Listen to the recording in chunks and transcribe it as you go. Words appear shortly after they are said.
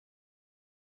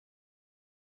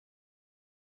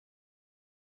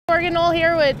Morgan Knoll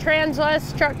here with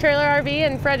Transwest Truck Trailer RV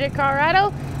in Frederick,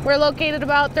 Colorado. We're located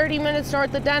about 30 minutes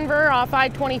north of Denver off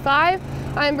I-25.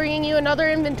 I'm bringing you another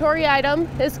inventory item.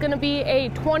 It's going to be a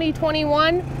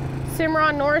 2021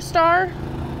 Cimarron Norstar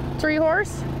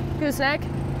 3-horse gooseneck.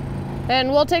 And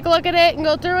we'll take a look at it and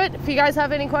go through it. If you guys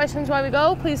have any questions while we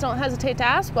go, please don't hesitate to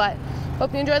ask, but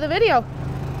hope you enjoy the video.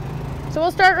 So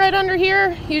we'll start right under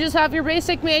here. You just have your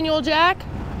basic manual jack,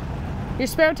 your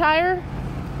spare tire.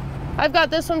 I've got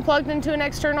this one plugged into an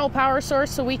external power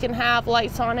source so we can have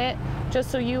lights on it,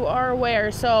 just so you are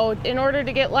aware. So in order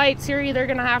to get lights, you're either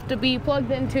gonna have to be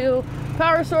plugged into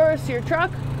power source, your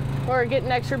truck, or get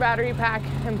an extra battery pack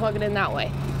and plug it in that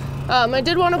way. I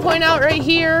did want to point out right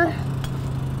here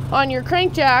on your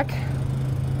crank jack,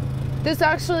 this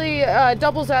actually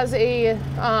doubles as a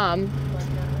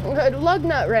lug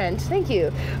nut wrench. Thank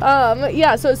you.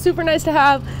 Yeah, so it's super nice to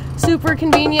have, super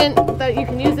convenient that you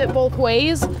can use it both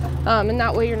ways, and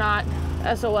that way you're not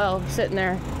SOL sitting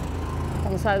there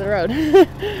on the side of the road.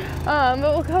 But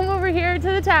we'll come over here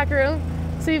to the tack room.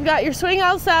 So you've got your swing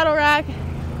out saddle rack,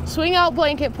 swing out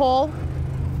blanket pole.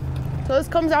 So this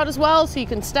comes out as well, so you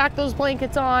can stack those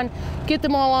blankets on, get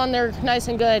them all on there nice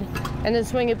and good, and then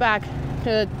swing it back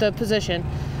to the position.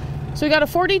 So we got a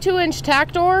 42-inch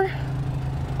tack door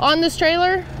on this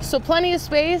trailer, so plenty of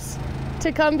space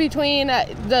to come between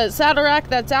the saddle rack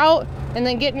that's out and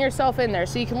then getting yourself in there.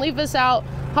 So you can leave this out,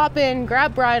 hop in,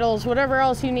 grab bridles, whatever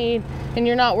else you need, and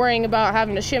you're not worrying about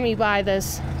having to shimmy by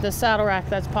this saddle rack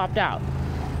that's popped out.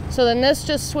 So then this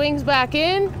just swings back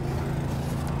in.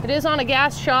 It is on a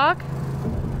gas shock,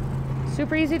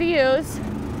 super easy to use.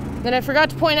 Then I forgot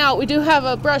to point out, we do have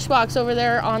a brush box over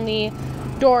there on the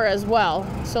door as well,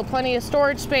 so plenty of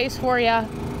storage space for you.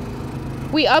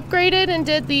 We upgraded and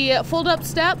did the fold-up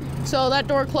step, so that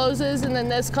door closes and then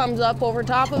this comes up over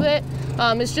top of it.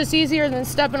 It's just easier than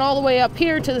stepping all the way up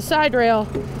here to the side rail.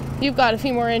 You've got a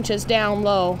few more inches down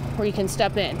low where you can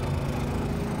step in.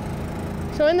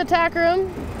 So in the tack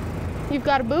room, you've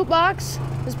got a boot box.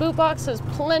 This boot box has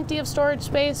plenty of storage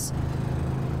space,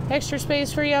 extra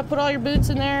space for you. Put all your boots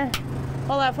in there,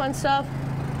 all that fun stuff.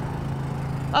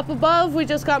 Up above, we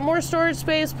just got more storage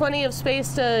space, plenty of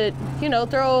space to, you know,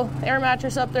 throw air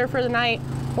mattress up there for the night,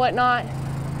 whatnot.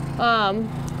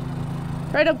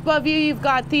 Right up above you, you've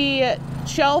got the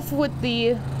shelf with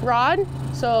the rod.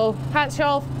 So hat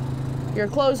shelf, your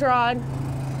clothes rod.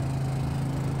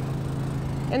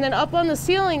 And then up on the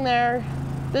ceiling there,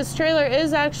 this trailer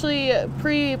is actually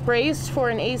pre-braced for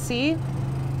an AC.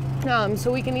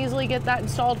 So we can easily get that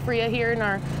installed for you here in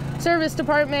our service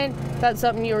department. That's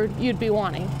something you'd be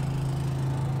wanting.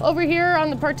 Over here on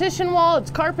the partition wall,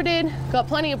 it's carpeted, got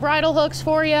plenty of bridle hooks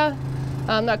for you.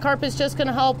 That carpet's just going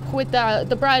to help with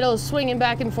the bridles swinging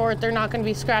back and forth. They're not going to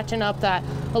be scratching up that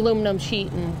aluminum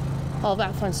sheet and all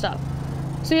that fun stuff.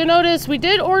 So you'll notice we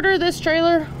did order this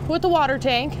trailer with a water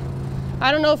tank.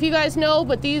 I don't know if you guys know,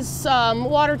 but these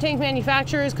water tank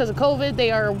manufacturers, because of COVID,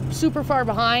 they are super far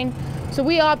behind. So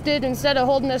we opted, instead of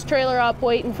holding this trailer up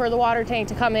waiting for the water tank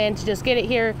to come in, to just get it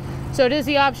here. So it is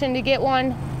the option to get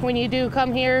one when you do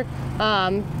come here.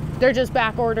 They're just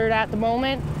back ordered at the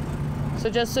moment. So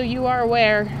just so you are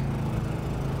aware.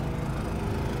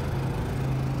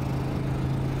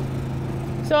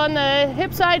 So on the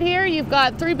hip side here, you've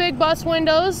got 3 big bus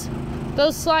windows.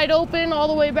 Those slide open all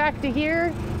the way back to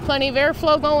here. Plenty of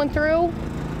airflow going through.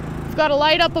 We've got a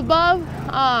light up above.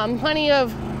 Plenty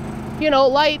of, you know,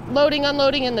 light loading,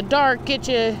 unloading in the dark, get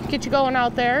you going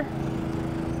out there.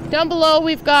 Down below,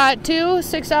 we've got 2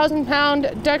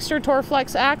 6,000-pound Dexter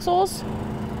Torflex axles,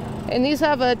 and these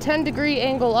have a 10-degree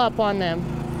angle up on them.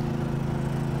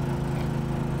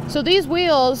 So these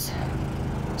wheels,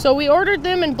 so we ordered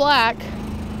them in black,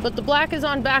 but the black is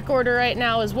on back order right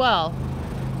now as well.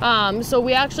 So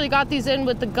we actually got these in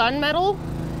with the gunmetal,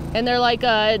 and they're like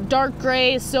a dark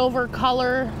gray silver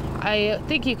color. I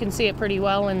think you can see it pretty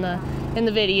well in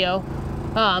the video.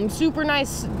 Super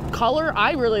nice color.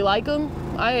 I really like them.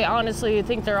 I honestly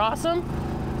think they're awesome,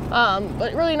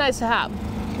 but really nice to have.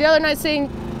 The other nice thing,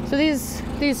 so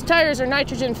these tires are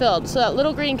nitrogen filled. So that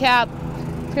little green cap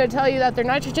is going to tell you that they're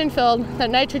nitrogen filled. That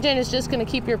nitrogen is just going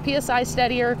to keep your PSI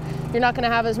steadier. You're not going to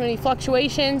have as many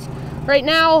fluctuations. Right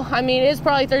now, I mean, it's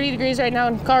probably 30 degrees right now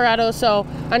in Colorado, so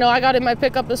I know I got in my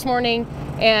pickup this morning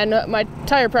and my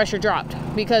tire pressure dropped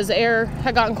because the air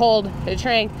had gotten cold, it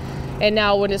shrank, and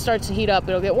now when it starts to heat up,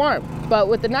 it'll get warm. But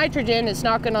with the nitrogen, it's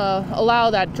not going to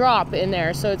allow that drop in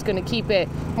there, so it's going to keep it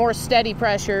more steady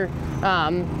pressure.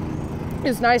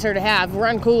 It's nicer to have,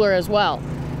 run cooler as well.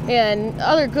 And the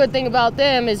other good thing about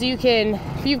them is you can,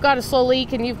 if you've got a slow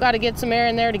leak and you've got to get some air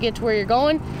in there to get to where you're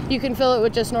going, you can fill it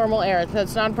with just normal air.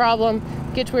 That's not a problem.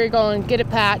 Get to where you're going, get it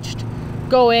patched,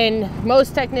 go in.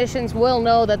 Most technicians will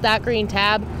know that that green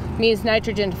tab means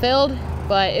nitrogen filled,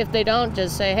 but if they don't,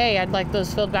 just say, hey, I'd like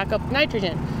those filled back up with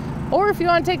nitrogen. Or if you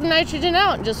want to take the nitrogen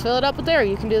out and just fill it up with air,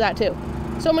 you can do that too.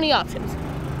 So many options.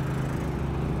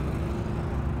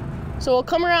 So we'll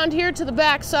come around here to the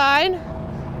back side.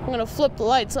 I'm gonna flip the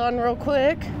lights on real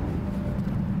quick.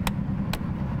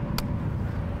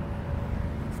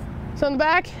 So in the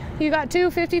back, you got two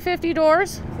 50/50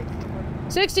 doors.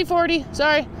 60/40,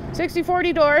 sorry,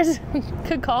 60/40 doors.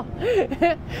 Good call.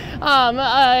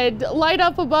 Light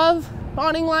up above,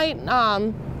 awning light,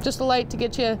 just a light to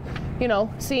get you, you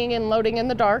know, seeing and loading in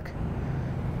the dark.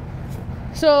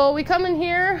 So we come in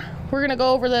here, we're gonna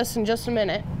go over this in just a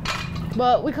minute.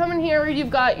 But we come in here, you've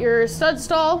got your stud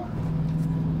stall,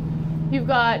 you've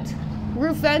got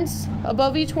roof vents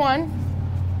above each one,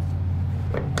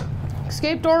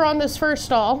 escape door on this first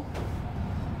stall,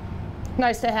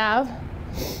 nice to have.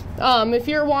 If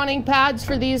you're wanting pads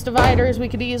for these dividers, we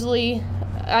could easily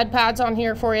add pads on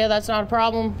here for you. That's not a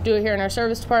problem. Do it here in our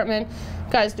service department.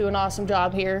 Guys do an awesome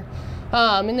job here.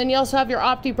 And then you also have your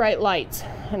OptiBrite lights.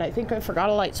 And I think I forgot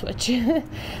a light switch.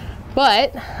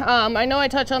 But I know I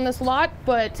touch on this a lot,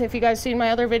 but if you guys seen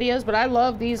my other videos, but I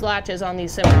love these latches on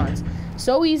these Cimarrons.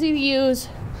 So easy to use,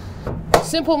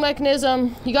 simple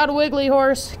mechanism. You got a wiggly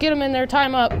horse, get them in there, tie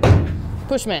them up,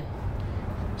 push them in.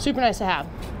 Super nice to have.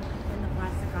 And the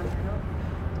plastic on metal?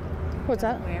 What's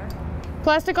that? Wear?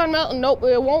 Plastic on metal, nope,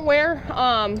 it won't wear.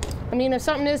 I mean, if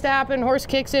something is to happen, horse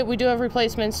kicks it, we do have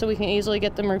replacements, so we can easily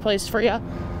get them replaced for you.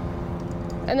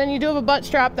 And then you do have a butt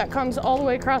strap that comes all the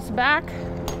way across the back.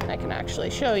 I can actually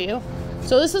show you.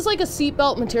 So this is like a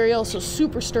seatbelt material, so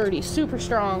super sturdy, super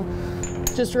strong,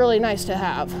 just really nice to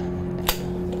have.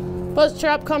 Butt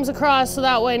strap comes across so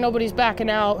that way nobody's backing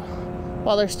out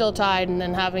while they're still tied and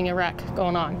then having a wreck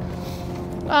going on.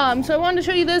 So I wanted to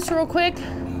show you this real quick.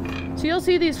 So you'll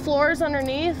see these floors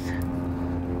underneath.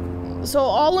 So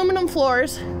all aluminum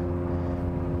floors.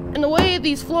 And the way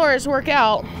these floors work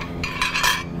out,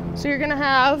 so you're gonna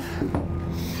have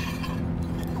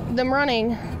them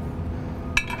running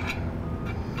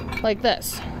like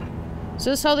this.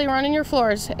 So this is how they run in your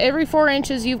floors. Every 4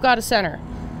 inches you've got a center.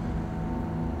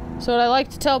 So what I like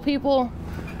to tell people,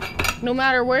 no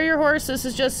matter where your horse, this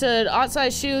is just an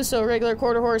outside shoe, so a regular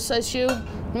quarter horse size shoe,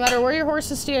 no matter where your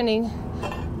horse is standing,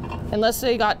 unless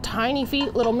they got tiny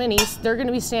feet, little minis, they're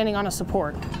gonna be standing on a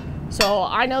support. So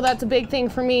I know that's a big thing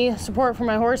for me, support for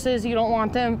my horses. You don't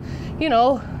want them, you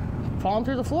know, falling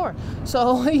through the floor.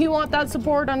 So you want that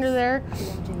support under there.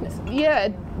 Yeah,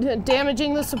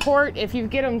 damaging the support. If you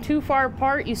get them too far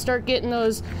apart, you start getting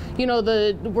those, you know,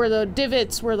 where the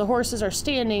divots where the horses are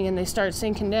standing and they start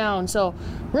sinking down. So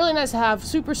really nice to have,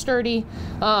 super sturdy.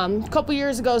 A couple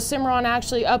years ago, Cimarron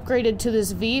actually upgraded to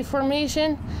this V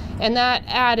formation, and that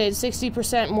added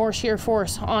 60% more shear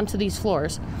force onto these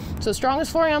floors. So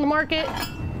strongest flooring on the market.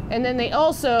 And then they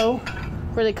also,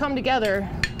 where they come together,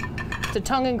 to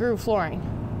tongue and groove flooring.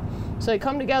 So they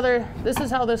come together. This is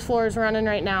how this floor is running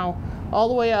right now, all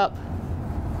the way up.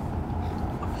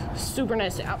 Super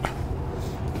nice out.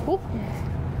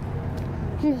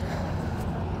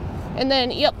 And then,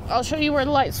 yep, I'll show you where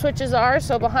the light switches are.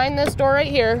 So behind this door right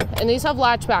here, and these have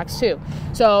latch backs too.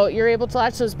 So you're able to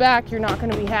latch those back. You're not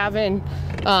going to be having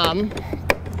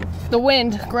the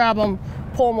wind grab them,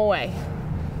 pull them away.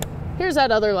 Here's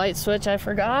that other light switch I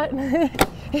forgot.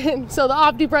 So the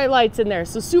OptiBrite lights in there.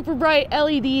 So super bright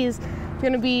LEDs,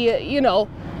 gonna be, you know,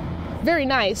 very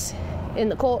nice in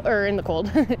the cold, or in the cold,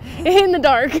 in the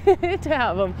dark to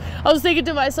have them. I was thinking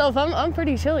to myself, I'm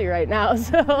pretty chilly right now.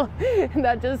 So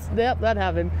that just, yep, that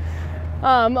happened.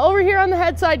 Over here on the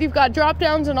head side, you've got drop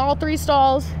downs in all 3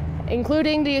 stalls,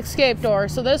 including the escape door.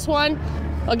 So this one,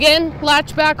 again,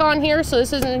 latch back on here. So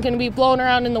this isn't gonna be blowing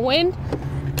around in the wind,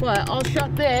 but I'll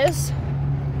shut this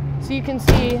so you can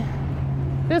see.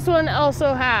 This one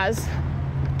also has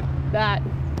that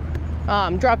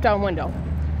drop down window.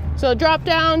 So drop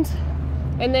downs,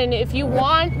 and then if you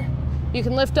want, you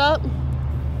can lift up,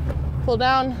 pull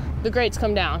down, the grates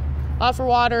come down. Offer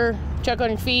water, check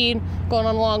on your feed, going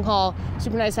on a long haul.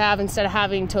 Super nice to have instead of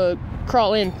having to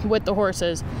crawl in with the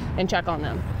horses and check on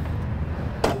them.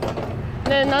 And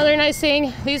then another nice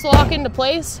thing, these lock into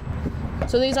place.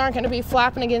 So these aren't going to be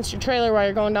flapping against your trailer while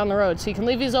you're going down the road. So you can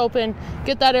leave these open,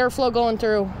 get that airflow going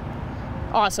through.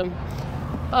 Awesome.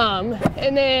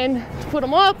 And then to put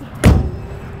them up,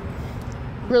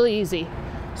 really easy.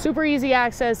 Super easy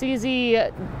access, easy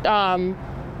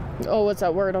oh, what's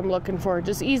that word I'm looking for?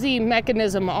 Just easy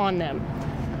mechanism on them.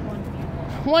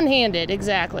 One-handed,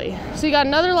 exactly. So you got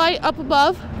another light up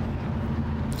above,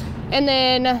 and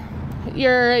then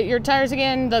your tires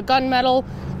again, the gunmetal,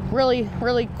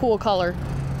 really cool color.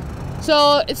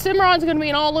 So Cimarron's going to be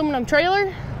an all aluminum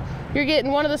trailer. You're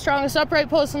getting one of the strongest upright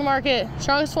posts on the market,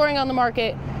 strongest flooring on the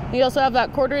market. You also have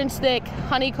that 1/4 inch thick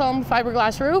honeycomb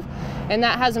fiberglass roof, and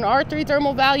that has an R3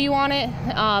 thermal value on it.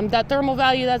 That thermal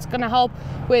value, that's going to help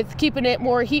with keeping it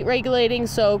more heat regulating,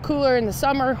 so cooler in the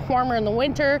summer, warmer in the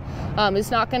winter.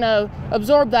 It's not going to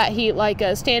absorb that heat like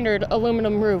a standard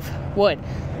aluminum roof would.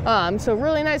 So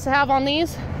really nice to have on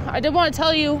these. I did want to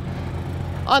tell you,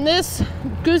 on this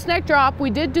gooseneck drop, we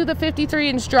did do the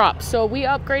 53-inch drop, so we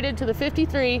upgraded to the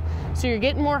 53, so you're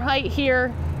getting more height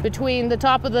here between the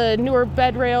top of the newer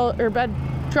bed rail or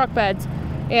truck beds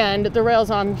and the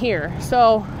rails on here.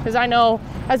 So, as I know,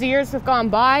 as the years have gone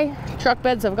by, truck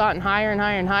beds have gotten higher and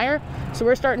higher and higher, so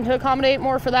we're starting to accommodate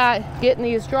more for that, getting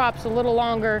these drops a little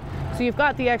longer, so you've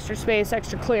got the extra space,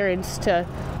 extra clearance to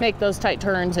make those tight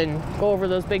turns and go over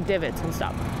those big divots and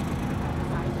stuff.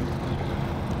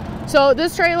 So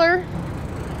this trailer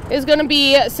is going to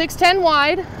be 6'10"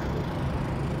 wide,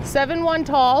 7'1"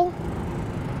 tall,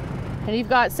 and you've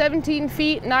got 17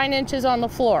 feet 9 inches on the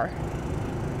floor.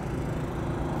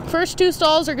 First two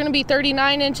stalls are going to be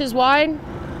 39 inches wide,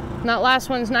 and that last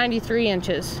one's 93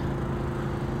 inches.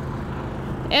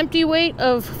 Empty weight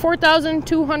of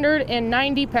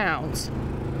 4,290 pounds.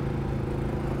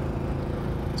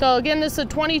 So again, this is a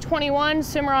 2021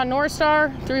 Cimarron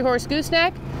Norstar 3-horse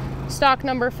gooseneck. Stock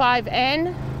number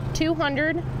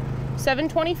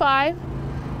 5N200725.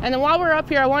 And then while we're up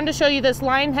here, I wanted to show you this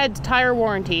Lionhead tire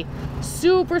warranty.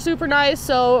 Super nice.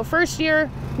 So first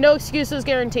year, no excuses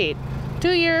guaranteed.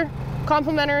 2-year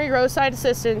complimentary roadside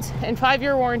assistance and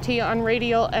 5-year warranty on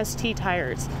radial ST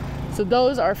tires. So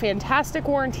those are fantastic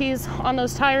warranties on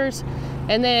those tires.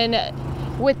 And then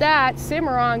with that,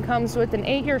 Cimarron comes with an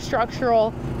 8-year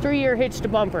structural, 3-year hitch to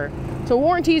bumper. So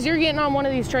warranties you're getting on one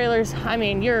of these trailers, I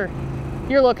mean, you're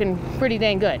looking pretty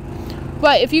dang good.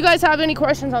 But if you guys have any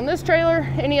questions on this trailer,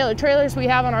 any other trailers we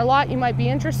have on our lot you might be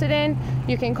interested in,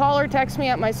 you can call or text me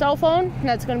at my cell phone, and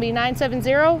that's going to be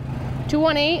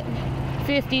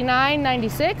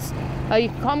 970-218-5996. You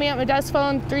can call me at my desk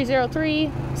phone,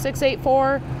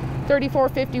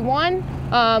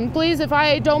 303-684-3451. Please, if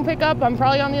I don't pick up, I'm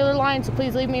probably on the other line, so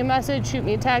please leave me a message, shoot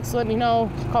me a text, let me know,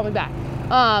 call me back.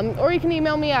 Or you can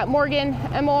email me at Morgan,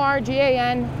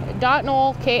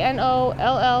 morgan.knoll,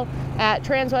 knoll,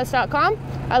 @transwest.com.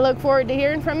 I look forward to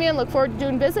hearing from you and look forward to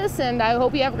doing business, and I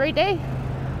hope you have a great day.